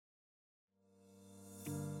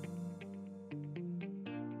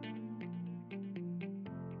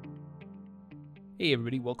Hey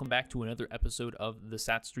everybody, welcome back to another episode of the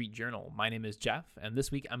Sat Street Journal. My name is Jeff, and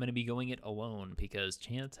this week I'm going to be going it alone because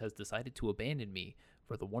Chance has decided to abandon me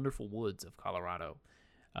for the wonderful woods of Colorado.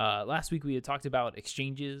 Last week we had talked about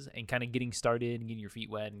exchanges and kind of getting started and getting your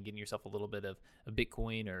feet wet and getting yourself a little bit of a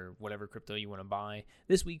Bitcoin or whatever crypto you want to buy.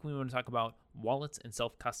 This week we want to talk about wallets and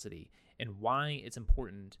self-custody and why it's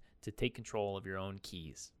important to take control of your own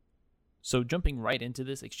keys. So jumping right into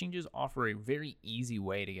this, exchanges offer a very easy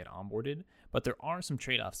way to get onboarded, but there are some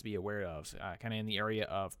trade-offs to be aware of, kind of in the area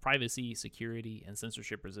of privacy, security, and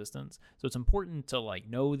censorship resistance. So it's important to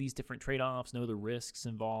know these different trade-offs, know the risks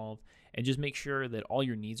involved, and just make sure that all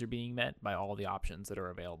your needs are being met by all the options that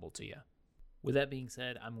are available to you. With that being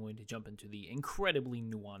said, I'm going to jump into the incredibly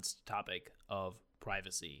nuanced topic of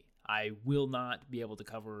privacy. I will not be able to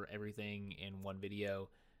cover everything in one video.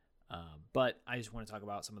 But I just want to talk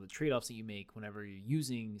about some of the trade-offs that you make whenever you're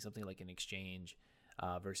using something like an exchange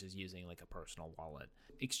versus using like a personal wallet.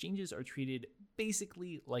 Exchanges are treated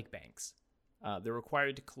basically like banks. They're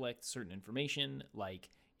required to collect certain information like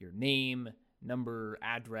your name, number,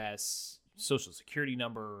 address, social security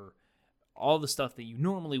number, all the stuff that you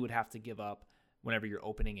normally would have to give up whenever you're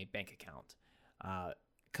opening a bank account.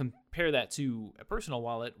 Compare that to a personal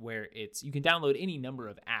wallet where you can download any number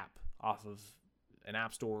of app off of an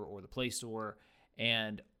app store or the Play Store,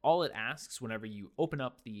 and all it asks whenever you open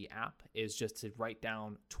up the app is just to write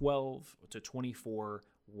down 12 to 24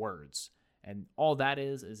 words. And all that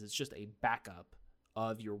is it's just a backup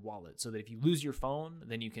of your wallet, so that if you lose your phone,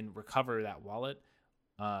 then you can recover that wallet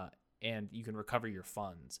and you can recover your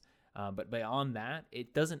funds. But beyond that,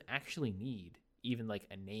 it doesn't actually need even like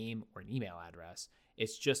a name or an email address.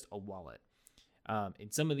 It's just a wallet.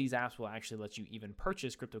 And some of these apps will actually let you even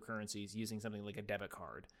purchase cryptocurrencies using something like a debit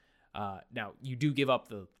card. Now, you do give up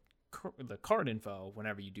the card info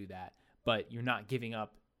whenever you do that, but you're not giving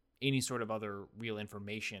up any sort of other real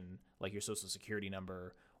information like your social security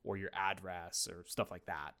number or your address or stuff like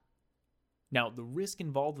that. Now, the risk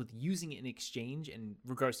involved with using an exchange, in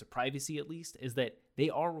regards to privacy at least, is that they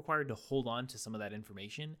are required to hold on to some of that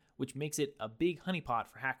information, which makes it a big honeypot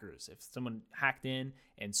for hackers. If someone hacked in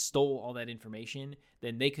and stole all that information,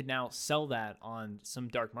 then they could now sell that on some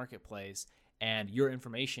dark marketplace, and your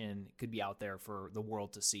information could be out there for the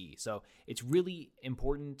world to see. So it's really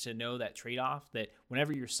important to know that trade-off, that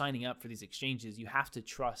whenever you're signing up for these exchanges, you have to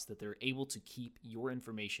trust that they're able to keep your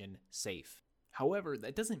information safe. However,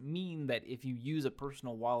 that doesn't mean that if you use a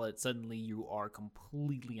personal wallet, suddenly you are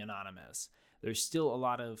completely anonymous. There's still a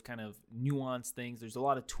lot of kind of nuanced things. There's a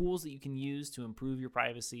lot of tools that you can use to improve your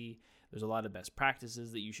privacy. There's a lot of best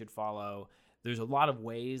practices that you should follow. There's a lot of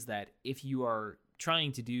ways that if you are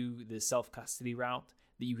trying to do the self-custody route,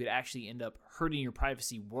 that you could actually end up hurting your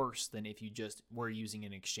privacy worse than if you just were using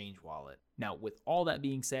an exchange wallet. Now, with all that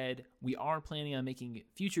being said, we are planning on making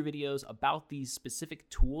future videos about these specific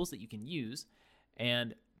tools that you can use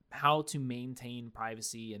and how to maintain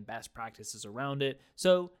privacy and best practices around it.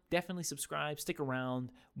 So definitely subscribe, stick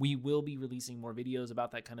around. We will be releasing more videos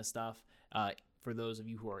about that kind of stuff for those of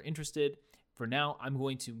you who are interested. For now, I'm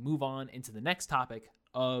going to move on into the next topic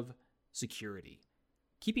of security.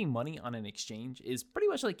 Keeping money on an exchange is pretty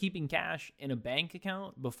much like keeping cash in a bank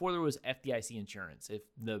account before there was FDIC insurance. If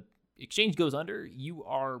the exchange goes under, you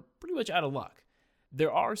are pretty much out of luck.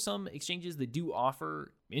 There are some exchanges that do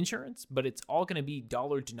offer insurance, but it's all going to be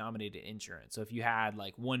dollar-denominated insurance. So if you had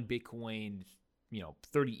like one Bitcoin,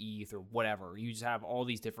 30 ETH or whatever, you just have all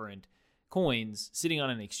these different coins sitting on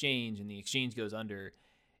an exchange and the exchange goes under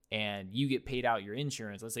and you get paid out your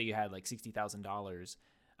insurance. Let's say you had like $60,000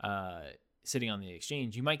 sitting on the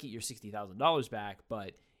exchange. You might get your $60,000 back,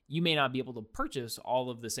 but you may not be able to purchase all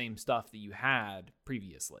of the same stuff that you had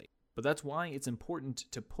previously. But that's why it's important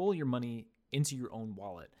to pull your money into your own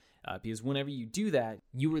wallet, because whenever you do that,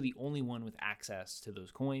 you are the only one with access to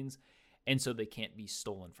those coins, and so they can't be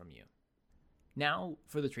stolen from you. Now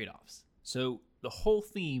for the trade-offs. So the whole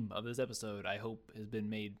theme of this episode, I hope, has been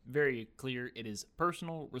made very clear. It is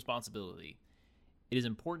personal responsibility. It is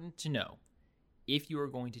important to know, if you are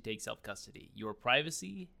going to take self-custody, your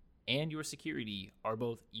privacy and your security are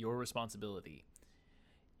both your responsibility.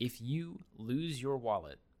 If you lose your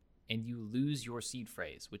wallet, and you lose your seed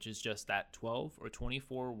phrase, which is just that 12 or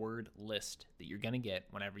 24 word list that you're going to get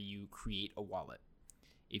whenever you create a wallet.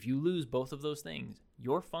 If you lose both of those things,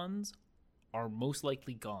 your funds are most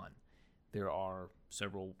likely gone. There are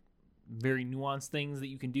several very nuanced things that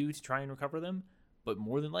you can do to try and recover them, but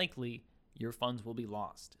more than likely, your funds will be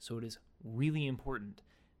lost. So it is really important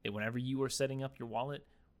that whenever you are setting up your wallet,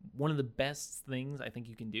 one of the best things I think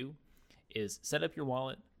you can do is set up your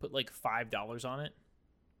wallet, put like $5 on it,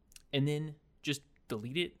 and then just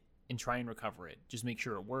delete it and try and recover it. Just make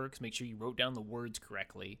sure it works. Make sure you wrote down the words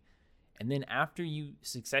correctly. And then after you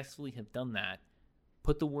successfully have done that,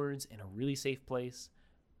 put the words in a really safe place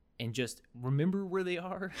and just remember where they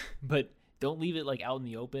are, but don't leave it like out in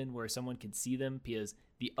the open where someone can see them, because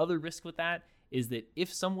the other risk with that is that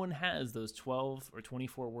if someone has those 12 or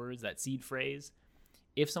 24 words, that seed phrase,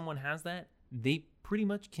 if someone has that, they pretty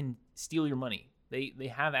much can steal your money.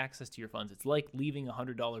 They have access to your funds. It's like leaving a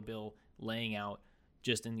 $100 bill laying out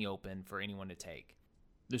just in the open for anyone to take.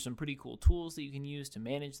 There's some pretty cool tools that you can use to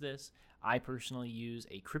manage this. I personally use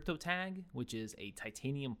a crypto tag, which is a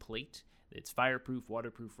titanium plate. It's fireproof,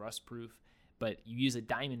 waterproof, rustproof, but you use a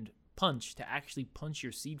diamond punch to actually punch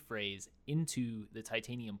your seed phrase into the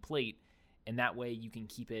titanium plate, and that way you can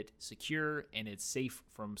keep it secure and it's safe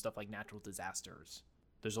from stuff like natural disasters.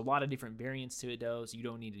 There's a lot of different variants to it though, so you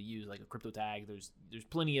don't need to use like a crypto tag. There's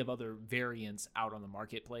plenty of other variants out on the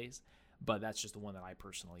marketplace, but that's just the one that I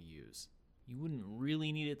personally use. You wouldn't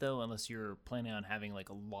really need it though unless you're planning on having like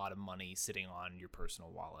a lot of money sitting on your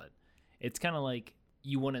personal wallet. It's kind of like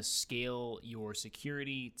you want to scale your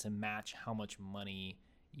security to match how much money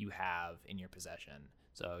you have in your possession.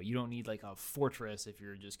 So you don't need like a fortress if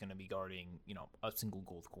you're just going to be guarding, a single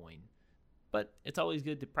gold coin. But it's always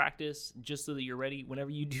good to practice just so that you're ready whenever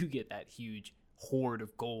you do get that huge hoard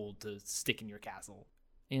of gold to stick in your castle.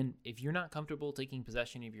 And if you're not comfortable taking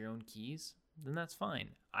possession of your own keys, then that's fine.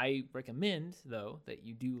 I recommend, though, that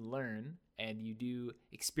you do learn and you do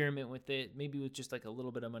experiment with it, maybe with just like a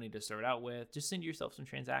little bit of money to start out with. Just send yourself some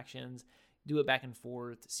transactions, do it back and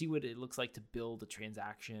forth, see what it looks like to build a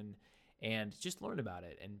transaction, and just learn about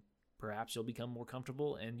it. And perhaps you'll become more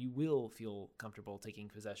comfortable and you will feel comfortable taking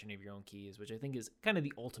possession of your own keys, which I think is kind of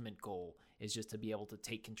the ultimate goal, is just to be able to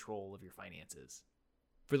take control of your finances.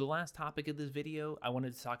 For the last topic of this video, I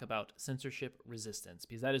wanted to talk about censorship resistance,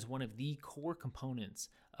 because that is one of the core components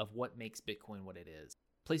of what makes Bitcoin what it is.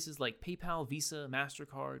 Places like PayPal, Visa,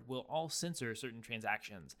 MasterCard will all censor certain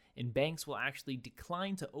transactions, and banks will actually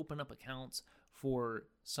decline to open up accounts for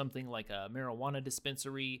something like a marijuana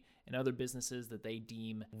dispensary and other businesses that they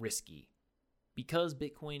deem risky. Because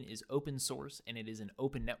Bitcoin is open source and it is an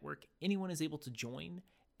open network, anyone is able to join,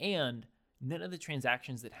 and none of the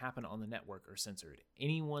transactions that happen on the network are censored.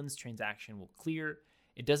 Anyone's transaction will clear.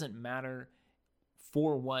 It doesn't matter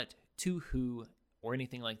for what, to who, or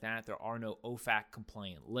anything like that. There are no OFAC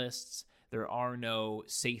compliant lists. There are no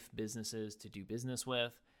safe businesses to do business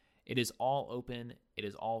with. It is all open. It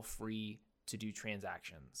is all free to do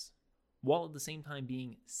transactions, while at the same time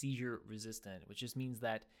being seizure resistant, which just means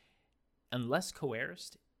that unless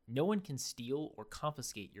coerced, no one can steal or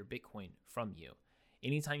confiscate your Bitcoin from you.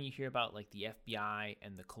 Anytime you hear about like the FBI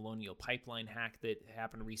and the Colonial Pipeline hack that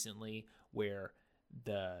happened recently, where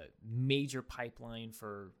the major pipeline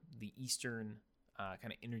for the Eastern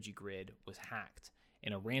kind of energy grid was hacked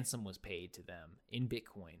and a ransom was paid to them in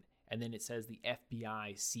Bitcoin, and then it says the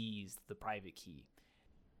FBI seized the private key.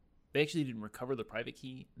 They actually didn't recover the private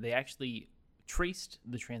key. They actually traced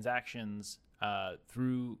the transactions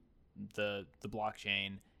through the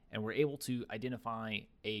blockchain and were able to identify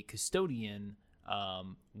a custodian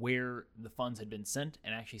where the funds had been sent,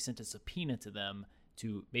 and actually sent a subpoena to them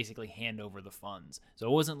to basically hand over the funds. So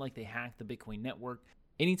it wasn't like they hacked the Bitcoin network.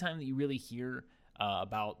 Anytime that you really hear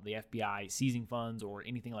about the FBI seizing funds or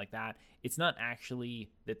anything like that, it's not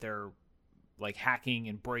actually that they're like hacking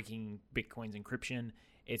and breaking Bitcoin's encryption.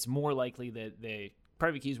 It's more likely that the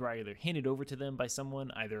private keys were either handed over to them by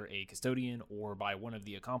someone, either a custodian or by one of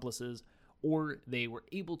the accomplices, or they were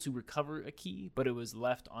able to recover a key, but it was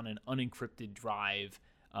left on an unencrypted drive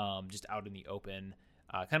just out in the open.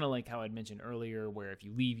 Kind of like how I'd mentioned earlier, where if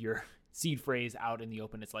you leave your seed phrase out in the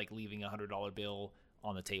open, it's like leaving a $100 bill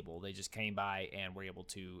on the table. They just came by and were able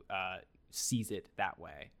to seize it that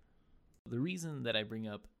way. The reason that I bring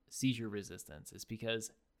up seizure resistance is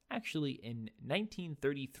because actually in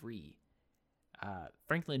 1933,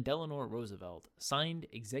 Franklin Delano Roosevelt signed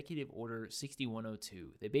Executive Order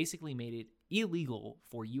 6102. They basically made it illegal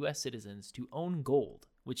for U.S. citizens to own gold,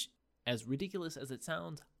 which, as ridiculous as it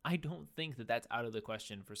sounds, I don't think that that's out of the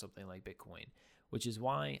question for something like Bitcoin, which is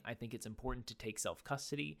why I think it's important to take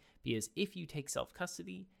self-custody, because if you take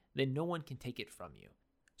self-custody, then no one can take it from you.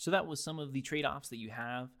 So that was some of the trade-offs that you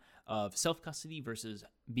have of self-custody versus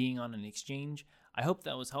being on an exchange. I hope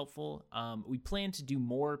that was helpful. We plan to do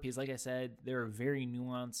more because, like I said, there are very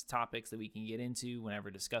nuanced topics that we can get into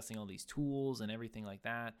whenever discussing all these tools and everything like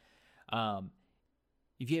that.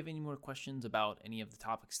 If you have any more questions about any of the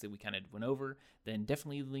topics that we kind of went over, then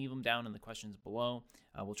definitely leave them down in the questions below.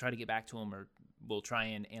 We'll try to get back to them, or we'll try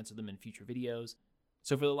and answer them in future videos.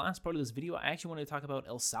 So for the last part of this video, I actually want to talk about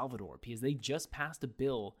El Salvador because they just passed a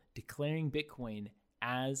bill declaring Bitcoin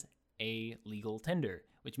as a legal tender,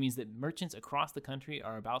 which means that merchants across the country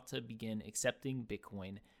are about to begin accepting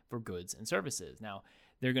Bitcoin for goods and services. Now,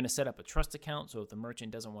 they're going to set up a trust account, so if the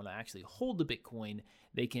merchant doesn't want to actually hold the Bitcoin,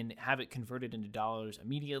 they can have it converted into dollars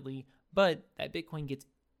immediately, but that Bitcoin gets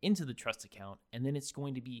into the trust account, and then it's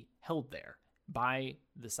going to be held there by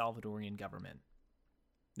the Salvadorian government.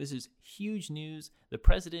 This is huge news. The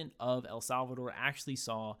president of El Salvador actually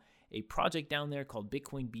saw a project down there called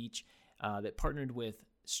Bitcoin Beach that partnered with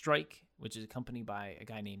Strike, which is a company by a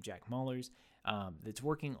guy named Jack Mallers, that's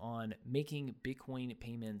working on making Bitcoin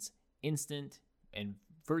payments instant and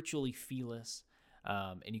virtually feeless,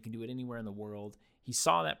 and you can do it anywhere in the world. He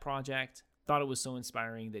saw that project, thought it was so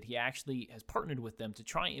inspiring that he actually has partnered with them to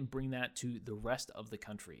try and bring that to the rest of the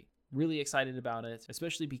country. Really excited about it,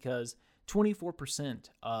 especially because 24%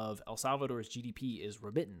 of El Salvador's GDP is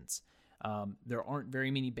remittance. There aren't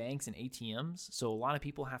very many banks and ATMs, so a lot of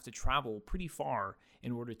people have to travel pretty far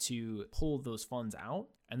in order to pull those funds out.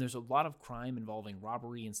 And there's a lot of crime involving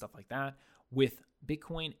robbery and stuff like that. With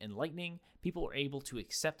Bitcoin and Lightning, people are able to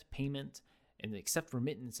accept payment and accept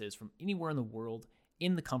remittances from anywhere in the world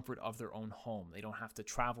in the comfort of their own home. They don't have to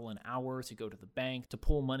travel an hour to go to the bank to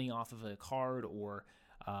pull money off of a card or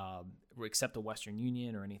accept a Western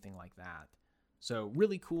Union or anything like that. So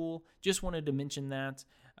really cool. Just wanted to mention that.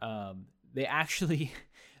 They actually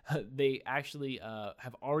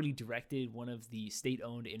have already directed one of the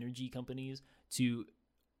state-owned energy companies to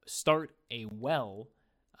start a well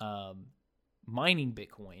mining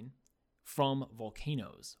Bitcoin from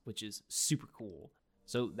volcanoes, which is super cool.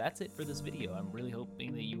 So that's it for this video. I'm really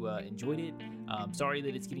hoping that you enjoyed it. Sorry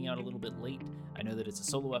that it's getting out a little bit late. I know that it's a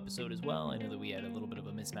solo episode as well. I know that we had a little bit of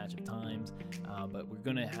a mismatch of times, but we're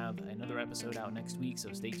going to have another episode out next week,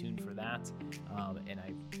 so stay tuned for that. And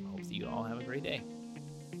I hope that you all have a great day.